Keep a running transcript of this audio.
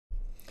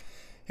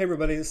Hey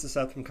everybody, this is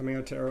Seth from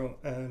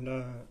ComingOutTarot, and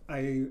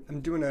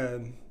I'm doing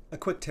a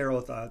quick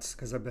tarot thoughts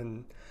because I've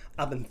been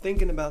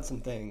thinking about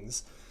some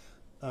things.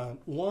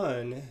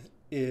 One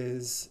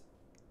is,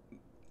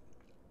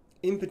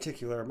 in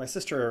particular, my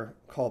sister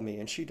called me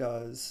and she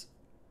does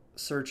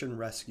search and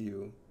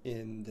rescue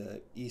in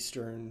the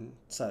eastern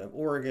side of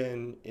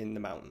Oregon in the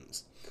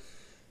mountains,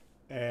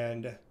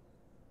 and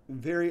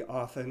very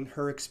often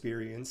her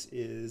experience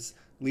is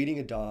leading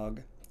a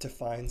dog to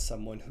find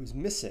someone who's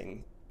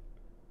missing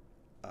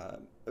uh,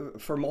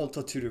 for a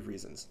multitude of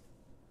reasons.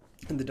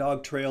 And the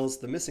dog trails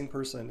the missing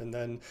person, and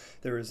then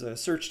there is a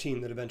search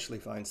team that eventually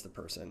finds the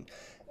person.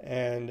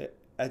 And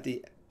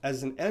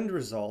as an end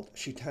result,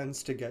 she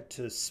tends to get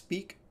to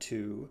speak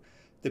to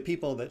the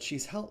people that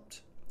she's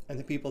helped and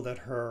the people that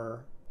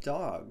her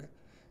dog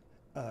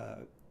uh,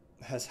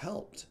 has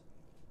helped.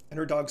 And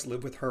her dogs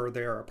live with her;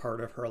 they are a part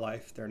of her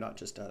life. They're not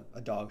just a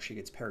dog she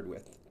gets paired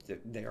with;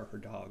 they are her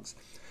dogs.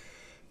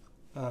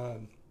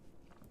 Um,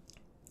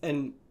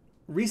 and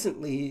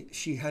recently,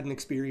 she had an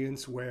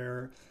experience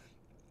where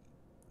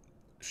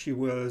she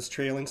was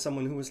trailing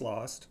someone who was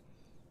lost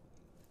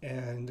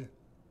and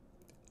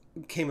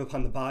came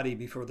upon the body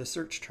before the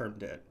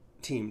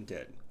team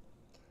did.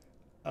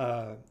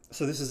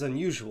 So this is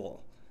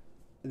unusual.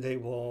 They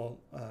will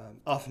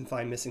often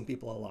find missing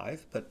people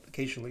alive, but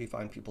occasionally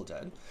find people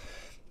dead.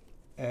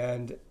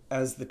 And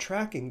as the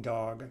tracking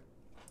dog,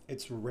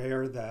 it's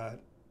rare that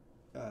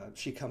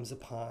she comes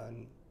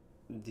upon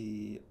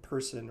the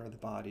person or the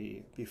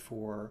body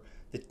before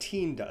the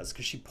team does,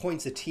 because she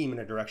points a team in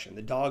a direction.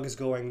 The dog is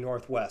going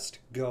northwest,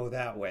 go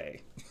that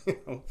way.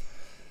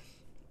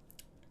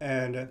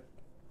 And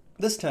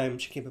this time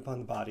she came upon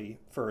the body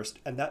first,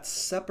 and that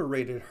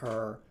separated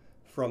her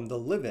from the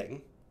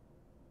living,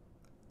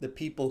 the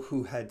people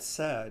who had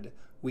said,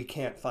 we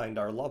can't find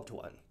our loved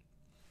one.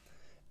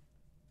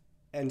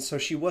 And so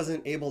she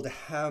wasn't able to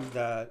have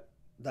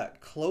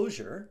that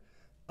closure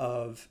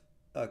of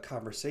a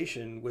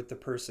conversation with the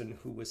person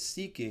who was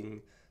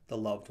seeking the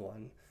loved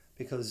one,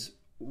 because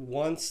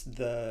once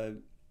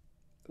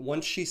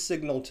she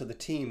signaled to the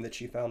team that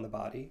she found the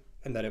body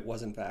and that it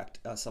was in fact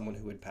someone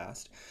who had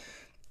passed,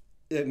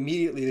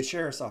 immediately the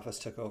sheriff's office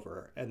took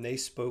over and they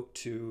spoke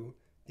to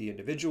the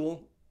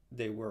individual.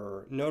 They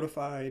were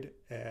notified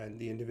and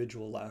the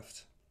individual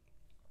left.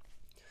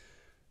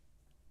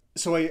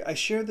 So I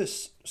share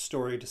this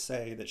story to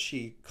say that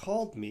she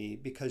called me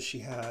because she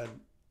had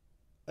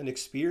an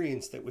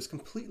experience that was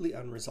completely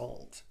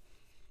unresolved,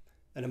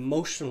 an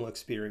emotional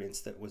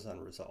experience that was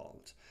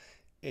unresolved,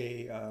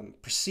 a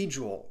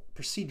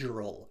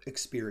procedural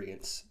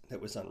experience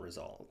that was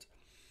unresolved.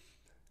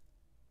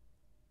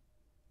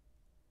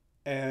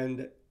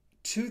 And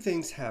two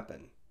things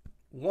happen.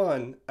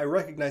 One, I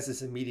recognize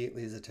this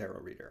immediately as a tarot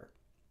reader.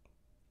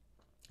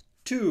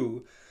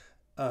 Two,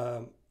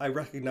 I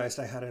recognized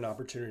I had an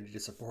opportunity to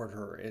support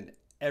her in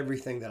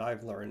everything that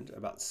I've learned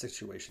about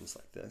situations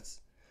like this.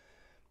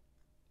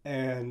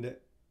 And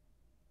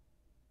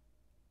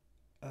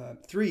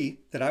three,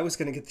 that I was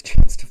going to get the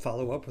chance to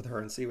follow up with her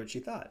and see what she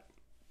thought,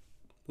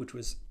 which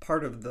was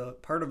part of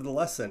the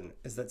lesson,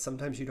 is that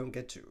sometimes you don't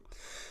get to.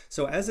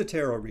 So as a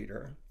tarot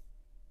reader,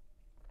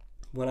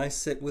 when I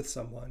sit with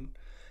someone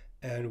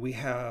and we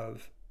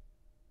have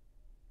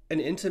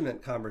an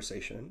intimate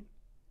conversation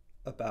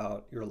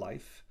about your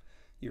life,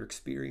 your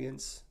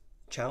experience,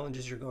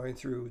 challenges you're going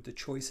through, the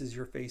choices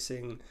you're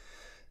facing,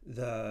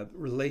 the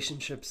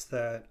relationships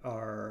that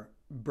are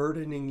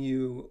burdening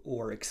you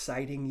or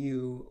exciting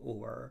you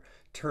or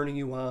turning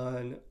you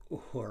on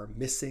or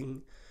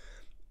missing.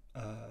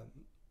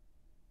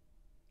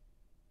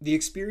 The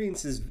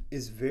experience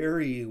is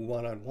very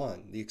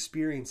one-on-one. The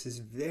experience is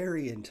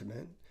very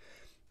intimate.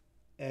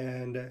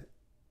 And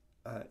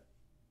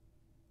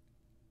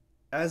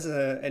as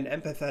an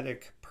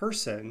empathetic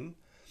person,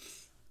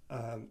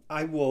 I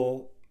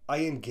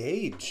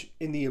engage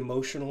in the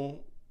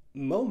emotional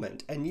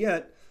moment. And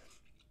yet,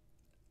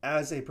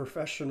 as a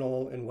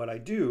professional in what I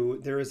do,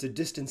 there is a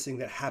distancing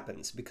that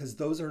happens because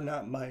those are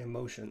not my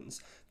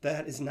emotions.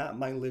 That is not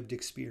my lived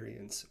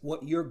experience.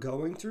 What you're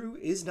going through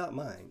is not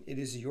mine. It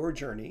is your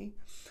journey.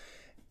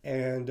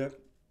 And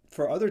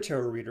for other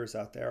tarot readers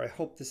out there, I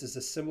hope this is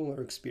a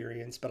similar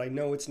experience, but I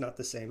know it's not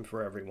the same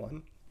for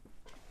everyone.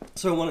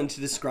 So I wanted to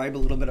describe a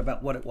little bit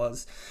about what it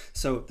was,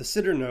 so the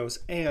sitter knows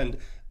and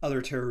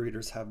other tarot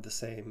readers have the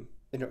same,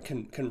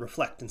 can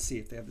reflect and see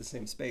if they have the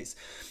same space.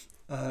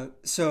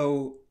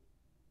 So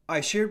I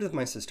shared with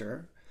my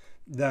sister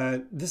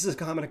that this is a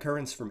common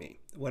occurrence for me.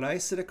 When I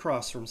sit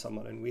across from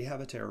someone and we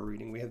have a tarot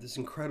reading, we have this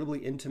incredibly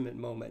intimate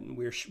moment, and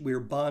we're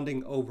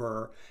bonding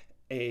over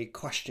a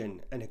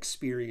question, an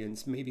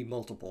experience, maybe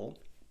multiple,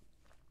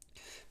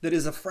 that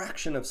is a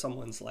fraction of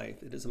someone's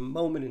life. It is a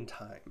moment in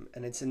time,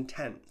 and it's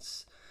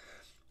intense.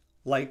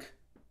 Like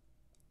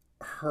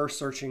her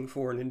searching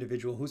for an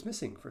individual who's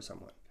missing for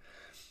someone.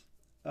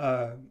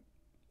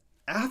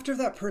 After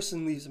that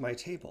person leaves my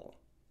table,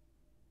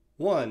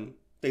 one,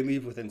 they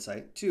leave with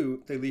insight.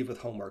 Two, they leave with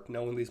homework.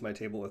 No one leaves my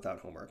table without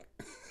homework.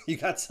 You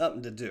got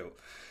something to do.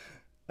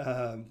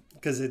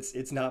 because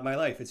it's not my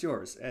life, it's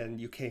yours,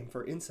 and you came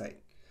for insight,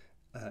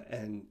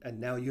 and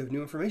now you have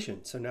new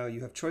information. So now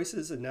you have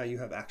choices, and now you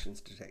have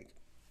actions to take.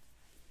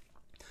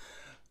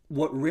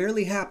 What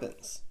rarely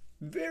happens,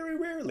 very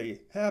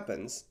rarely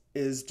happens,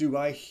 is do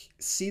I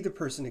see the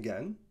person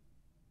again?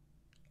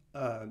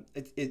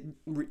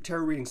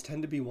 Tarot readings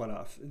tend to be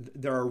one-off.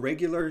 There are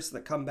regulars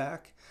that come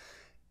back,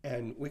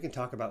 and we can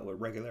talk about what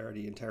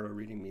regularity in tarot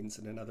reading means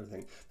in another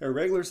thing. There are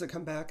regulars that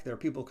come back. There are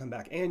people who come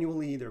back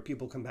annually. There are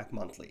people who come back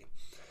monthly.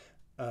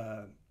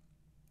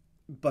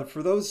 But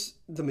for those,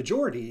 the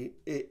majority,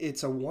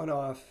 it's a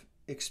one-off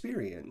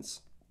experience.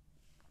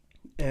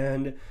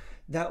 And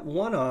that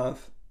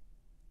one-off,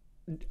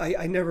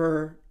 I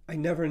never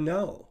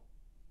know.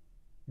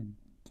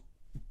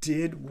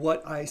 Did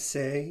what I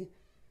say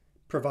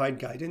provide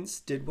guidance?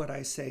 Did what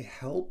I say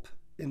help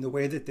in the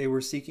way that they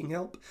were seeking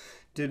help?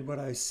 Did what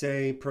I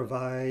say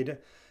provide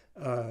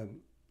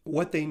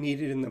what they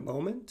needed in the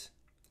moment?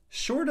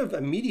 Short of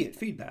immediate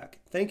feedback,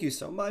 thank you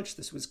so much,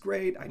 this was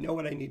great, I know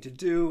what I need to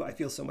do, I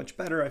feel so much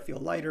better, I feel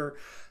lighter,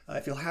 I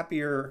feel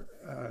happier,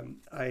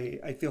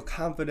 I feel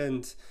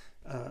confident,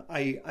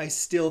 I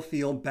still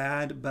feel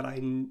bad, but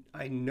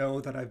I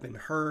know that I've been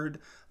heard.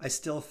 I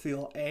still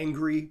feel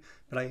angry,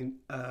 but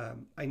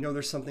I know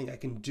there's something I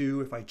can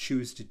do if I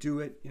choose to do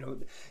it. You know,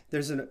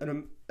 there's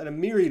a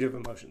myriad of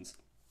emotions,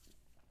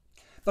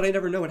 but I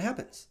never know what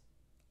happens.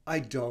 I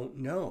don't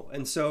know,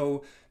 and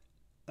so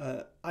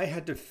I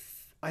had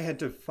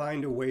to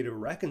find a way to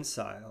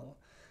reconcile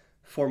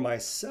for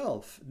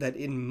myself that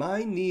in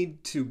my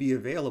need to be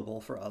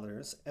available for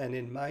others and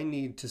in my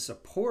need to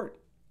support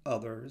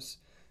others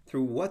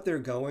through what they're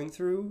going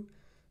through,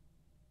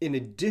 in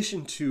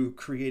addition to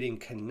creating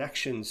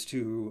connections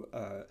to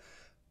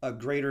a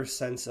greater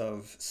sense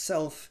of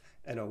self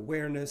and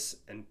awareness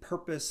and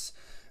purpose,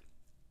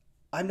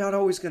 I'm not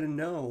always going to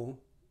know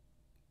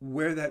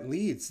where that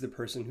leads the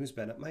person who's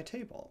been at my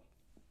table.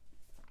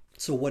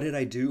 So what did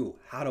I do?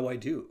 How do I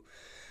do?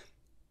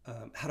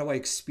 How do I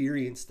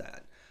experience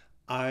that?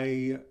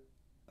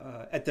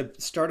 At the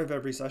start of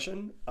every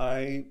session,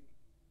 I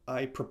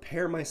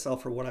prepare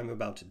myself for what I'm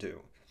about to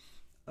do.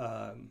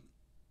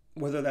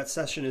 Whether that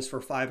session is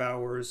for 5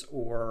 hours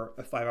or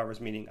a 5 hours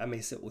meeting, I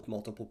may sit with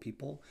multiple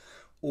people,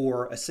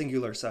 or a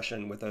singular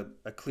session with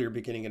a clear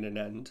beginning and an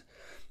end,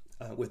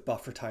 with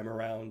buffer time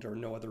around or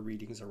no other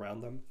readings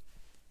around them.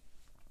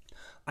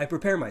 I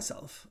prepare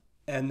myself,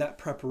 and that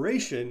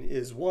preparation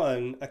is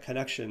one, a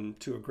connection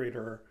to a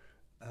greater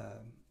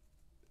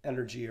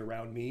energy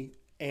around me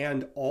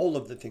and all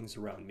of the things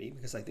around me,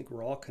 because I think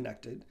we're all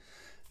connected,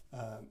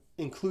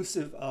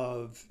 inclusive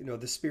of, you know,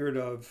 the spirit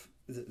of,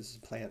 this is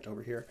a plant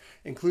over here,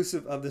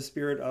 inclusive of the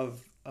spirit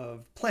of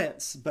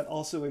plants, but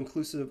also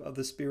inclusive of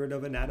the spirit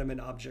of inanimate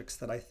objects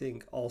that I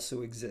think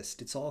also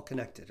exist. It's all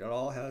connected. It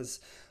all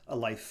has a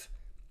life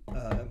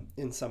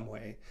in some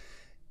way.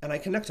 And I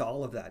connect to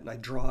all of that, and I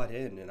draw it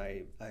in, and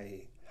I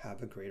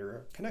have a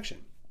greater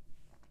connection.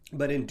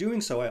 But in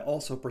doing so, I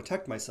also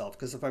protect myself,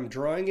 because if I'm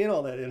drawing in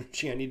all that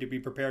energy, I need to be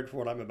prepared for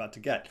what I'm about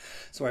to get.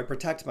 So I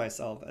protect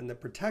myself, and the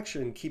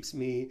protection keeps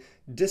me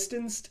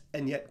distanced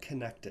and yet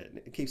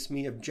connected. It keeps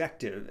me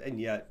objective and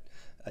yet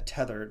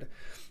tethered.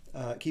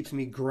 It keeps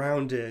me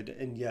grounded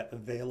and yet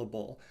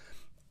available.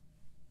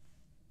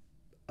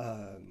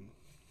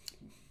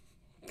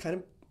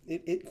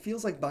 It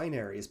feels like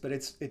binaries, but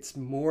it's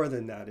more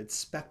than that. It's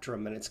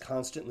spectrum, and it's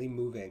constantly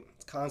moving.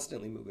 It's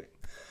constantly moving.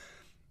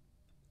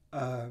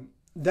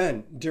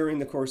 Then, during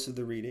the course of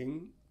the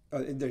reading,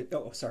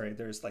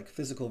 there's like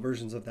physical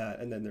versions of that,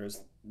 and then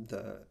there's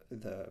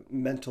the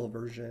mental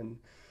version,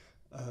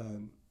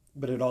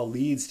 but it all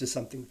leads to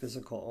something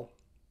physical,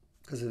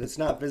 because if it's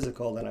not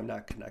physical, then I'm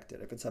not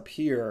connected. If it's up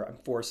here, I'm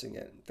forcing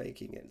it and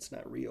faking it. It's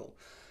not real.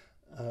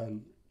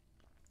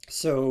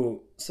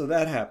 So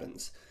that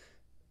happens.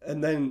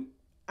 And then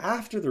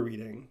after the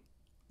reading,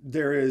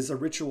 there is a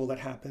ritual that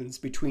happens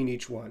between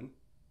each one.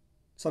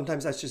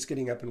 Sometimes that's just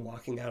getting up and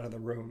walking out of the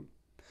room.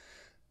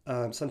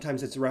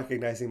 Sometimes it's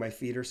recognizing my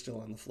feet are still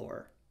on the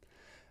floor.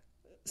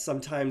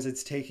 Sometimes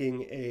it's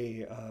taking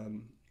a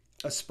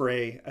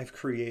spray I've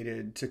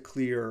created to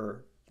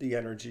clear the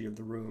energy of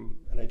the room,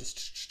 and I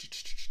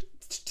just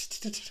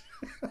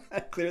I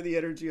clear the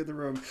energy of the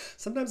room.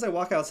 Sometimes I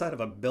walk outside of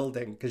a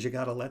building, because you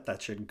got to let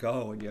that shit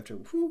go, and you have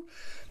to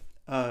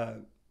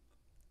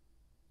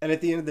and at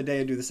the end of the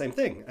day, I do the same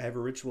thing. I have a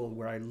ritual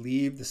where I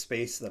leave the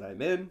space that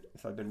I'm in.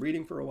 If I've been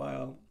reading for a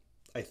while,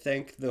 I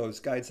thank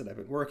those guides that I've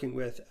been working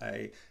with.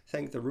 I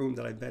thank the room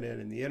that I've been in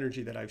and the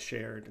energy that I've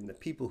shared and the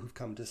people who've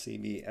come to see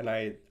me.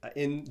 And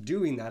in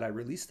doing that, I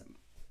release them.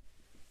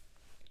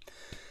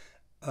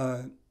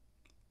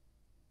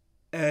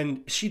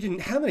 And she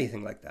didn't have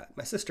anything like that.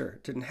 My sister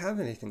didn't have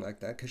anything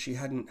like that, because she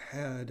hadn't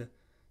had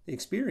the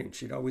experience.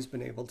 She'd always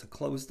been able to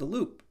close the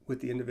loop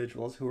with the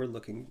individuals who were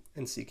looking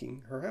and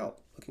seeking her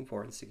help, looking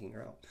for and seeking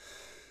her help.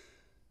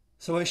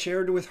 So I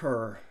shared with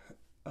her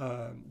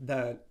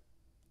that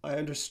I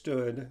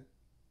understood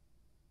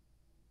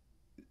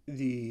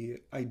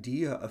the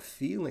idea of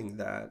feeling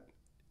that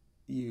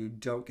you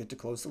don't get to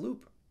close the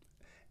loop.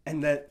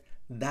 and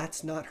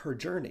that's not her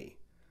journey.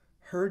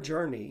 Her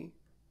journey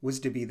was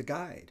to be the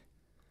guide.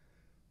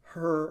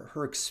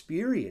 Her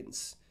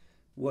experience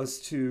was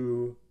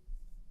to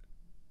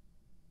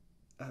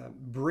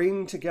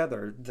bring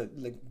together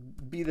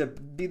be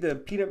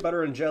the peanut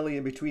butter and jelly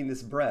in between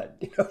this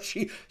bread.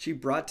 She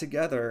brought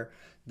together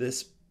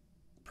this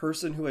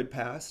person who had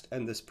passed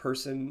and this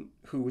person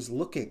who was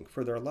looking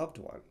for their loved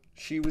one.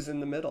 She was in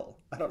the middle.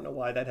 I don't know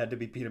why that had to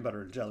be peanut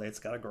butter and jelly. It's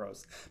kind of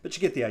gross, but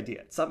you get the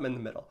idea. It's something in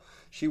the middle.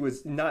 She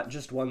was not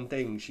just one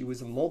thing. She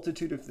was a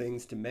multitude of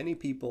things to many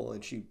people,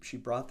 and she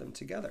brought them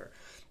together.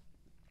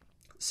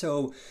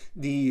 So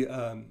the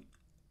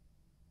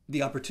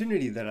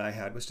opportunity that I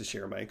had was to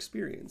share my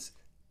experience.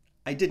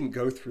 I didn't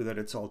go through that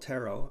it's all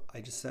tarot.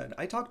 I just said,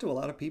 I talk to a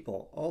lot of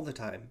people all the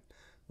time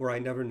where I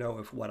never know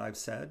if what I've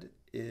said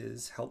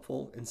is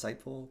helpful,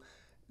 insightful,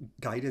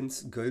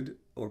 guidance, good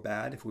or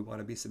bad, if we want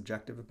to be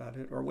subjective about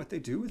it, or what they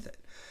do with it.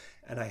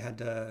 And I had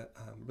to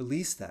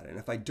release that. And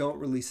if I don't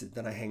release it,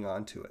 then I hang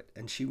on to it.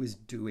 And she was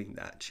doing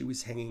that. She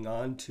was hanging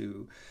on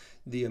to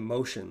the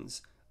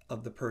emotions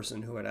of the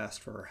person who had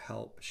asked for her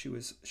help. She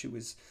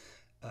was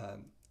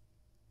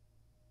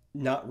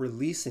not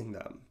releasing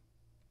them.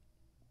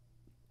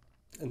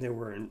 And they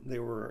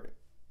were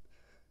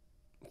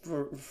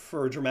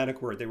for a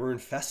dramatic word, they were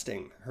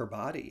infesting her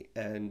body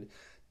and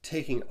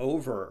taking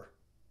over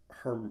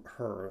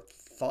her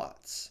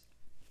thoughts.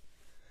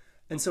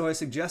 And so I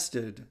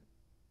suggested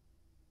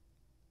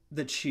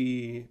that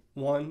she,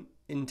 one,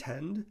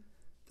 intend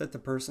that the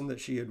person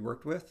that she had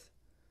worked with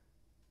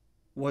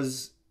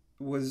was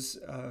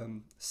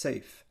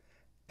safe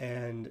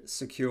and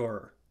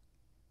secure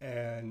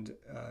and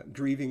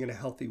grieving in a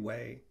healthy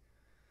way.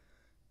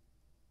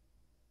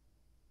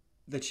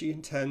 That she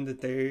intend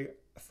that they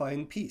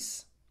find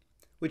peace,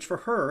 which for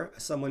her,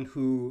 someone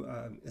who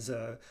is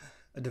a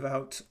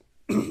devout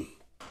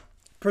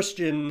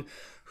Christian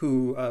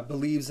who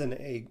believes in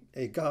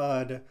a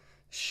God,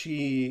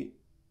 she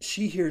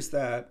hears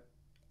that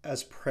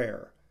as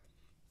prayer.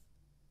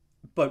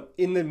 But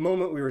in the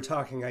moment we were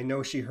talking, I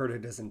know she heard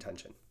it as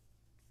intention,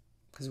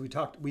 because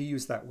we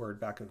used that word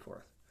back and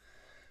forth.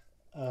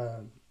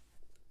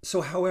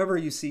 So however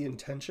you see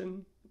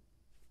intention,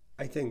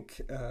 I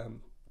think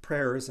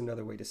prayer is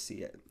another way to see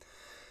it.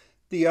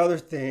 The other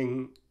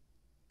thing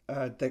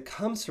that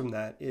comes from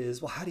that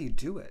is, well, how do you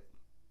do it?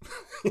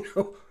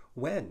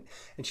 When?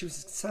 And she was,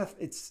 Seth,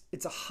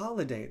 it's a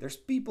holiday. There's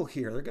people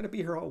here. They're going to be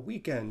here all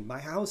weekend. My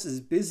house is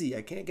busy.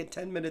 I can't get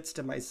 10 minutes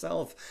to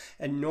myself.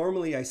 And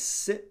normally I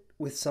sit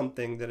with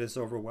something that is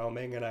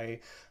overwhelming and I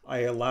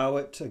allow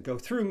it to go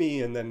through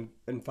me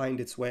and find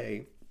its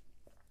way.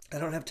 I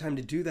don't have time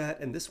to do that.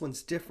 And this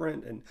one's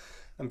different. And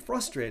I'm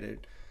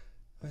frustrated.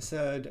 I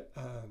said,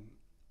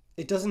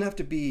 it doesn't have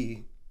to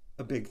be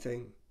a big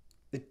thing.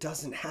 It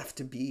doesn't have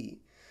to be.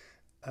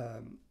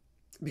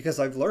 Because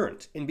I've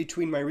learned in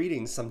between my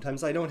readings,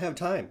 sometimes I don't have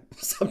time.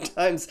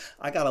 Sometimes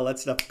I gotta let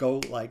stuff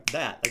go like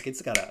that. Like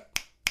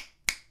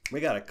we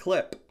gotta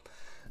clip.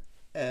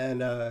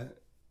 And I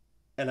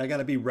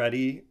gotta be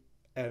ready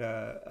and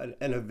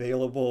an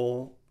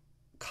available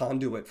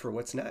conduit for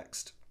what's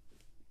next.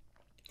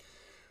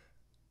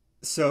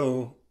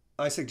 So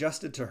I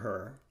suggested to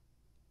her,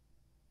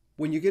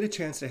 when you get a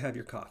chance to have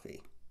your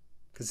coffee,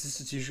 because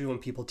this is usually when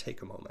people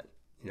take a moment,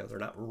 they're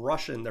not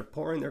rushing, they're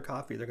pouring their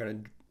coffee,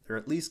 they're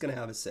at least going to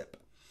have a sip.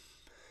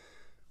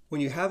 When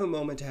you have a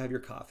moment to have your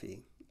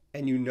coffee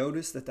and you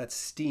notice that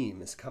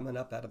steam is coming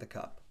up out of the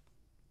cup,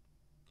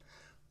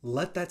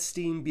 let that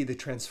steam be the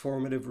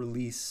transformative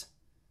release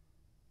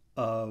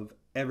of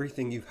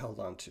everything you've held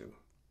on to.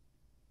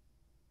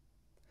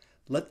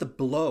 Let the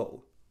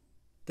blow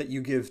that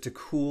you give to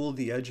cool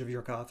the edge of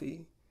your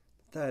coffee,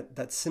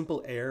 that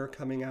simple air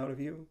coming out of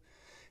you,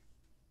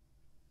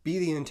 be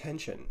the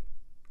intention,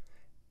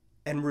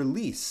 and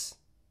release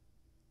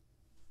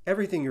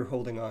everything you're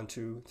holding on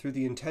to through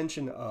the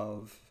intention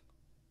of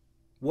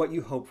what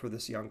you hope for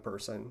this young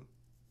person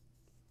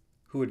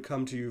who would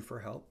come to you for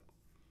help.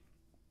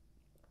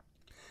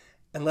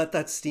 And let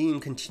that steam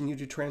continue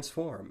to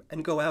transform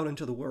and go out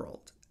into the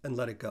world and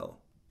let it go.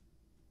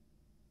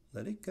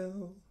 Let it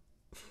go.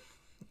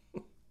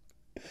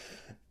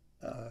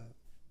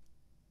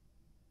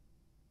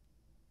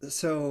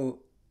 So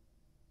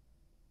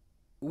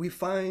we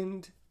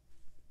find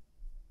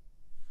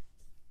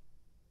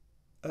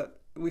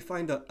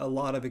a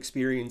lot of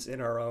experience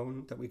in our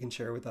own that we can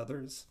share with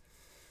others.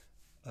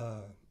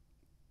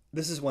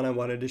 This is one I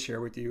wanted to share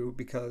with you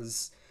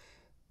because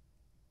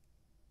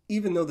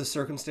even though the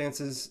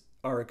circumstances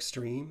are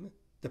extreme,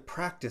 the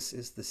practice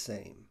is the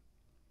same.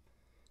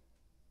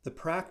 The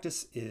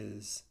practice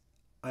is,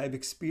 I've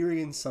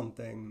experienced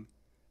something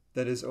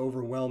that is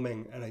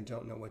overwhelming and I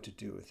don't know what to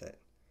do with it.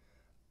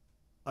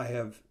 I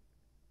have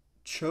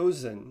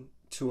chosen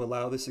to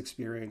allow this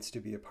experience to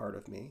be a part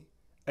of me,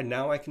 and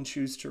now I can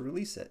choose to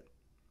release it.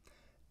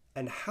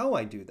 And how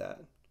I do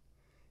that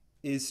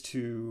is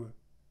to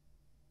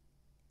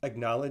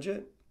acknowledge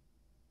it,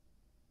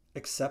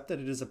 accept that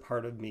it is a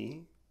part of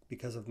me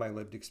because of my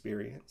lived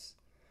experience,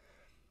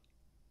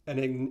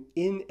 And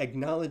in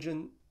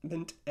acknowledgement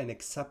and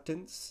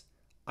acceptance,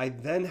 I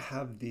then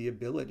have the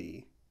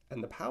ability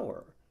and the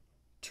power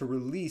to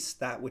release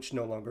that which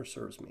no longer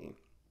serves me.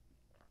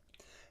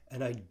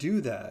 And I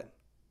do that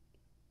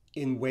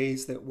in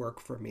ways that work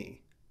for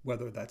me,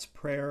 whether that's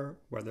prayer,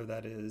 whether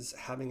that is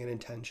having an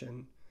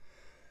intention.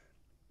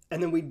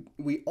 And then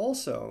we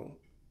also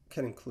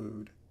can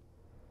include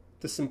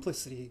the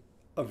simplicity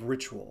of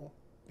ritual,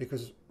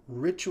 because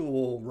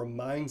ritual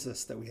reminds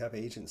us that we have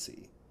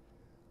agency.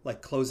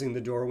 Like closing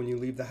the door when you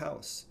leave the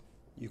house.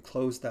 You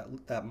close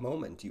that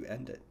moment, you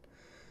end it.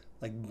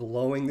 Like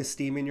blowing the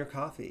steam in your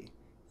coffee.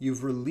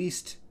 You've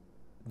released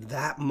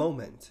that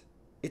moment.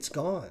 It's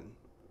gone.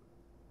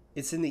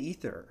 It's in the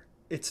ether.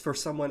 It's for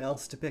someone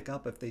else to pick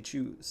up if they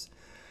choose.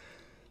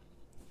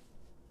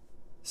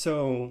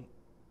 So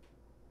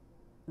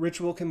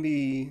ritual can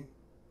be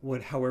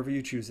however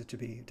you choose it to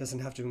be. It doesn't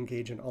have to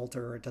engage an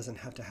altar. It doesn't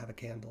have to have a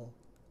candle.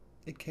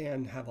 It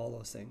can have all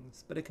those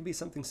things, but it can be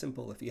something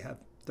simple if you have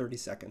 30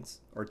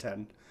 seconds or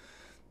 10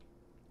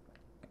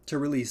 to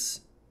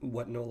release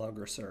what no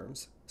longer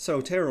serves. So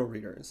tarot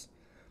readers,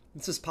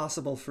 this is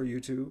possible for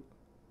you too,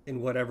 in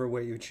whatever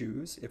way you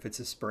choose. If it's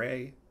a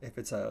spray, if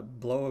it's a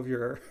blow of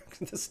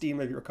the steam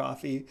of your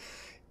coffee,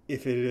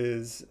 if it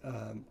is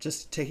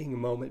just taking a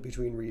moment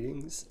between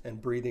readings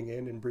and breathing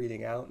in and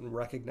breathing out and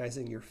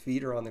recognizing your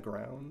feet are on the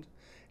ground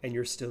and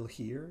you're still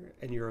here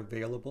and you're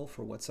available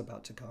for what's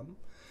about to come.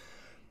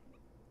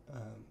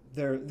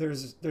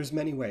 There's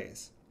many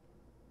ways.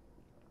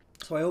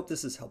 So I hope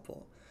this is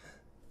helpful.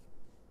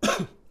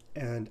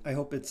 And I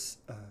hope it's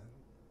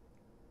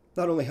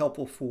not only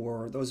helpful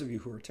for those of you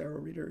who are tarot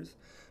readers,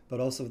 but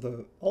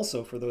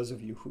also for those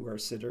of you who are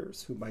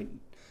sitters who might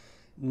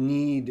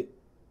need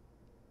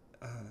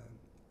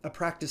a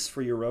practice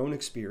for your own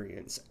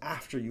experience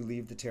after you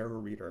leave the tarot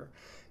reader,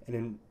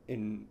 and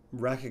in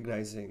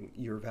recognizing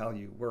your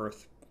value,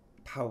 worth,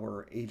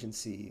 power,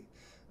 agency,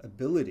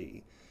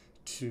 ability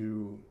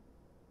to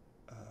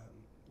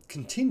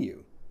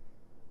continue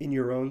in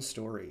your own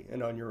story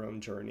and on your own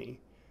journey,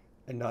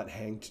 and not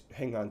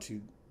hang on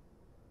to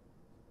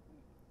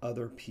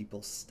other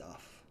people's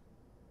stuff,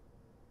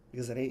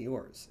 because it ain't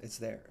yours, it's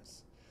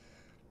theirs.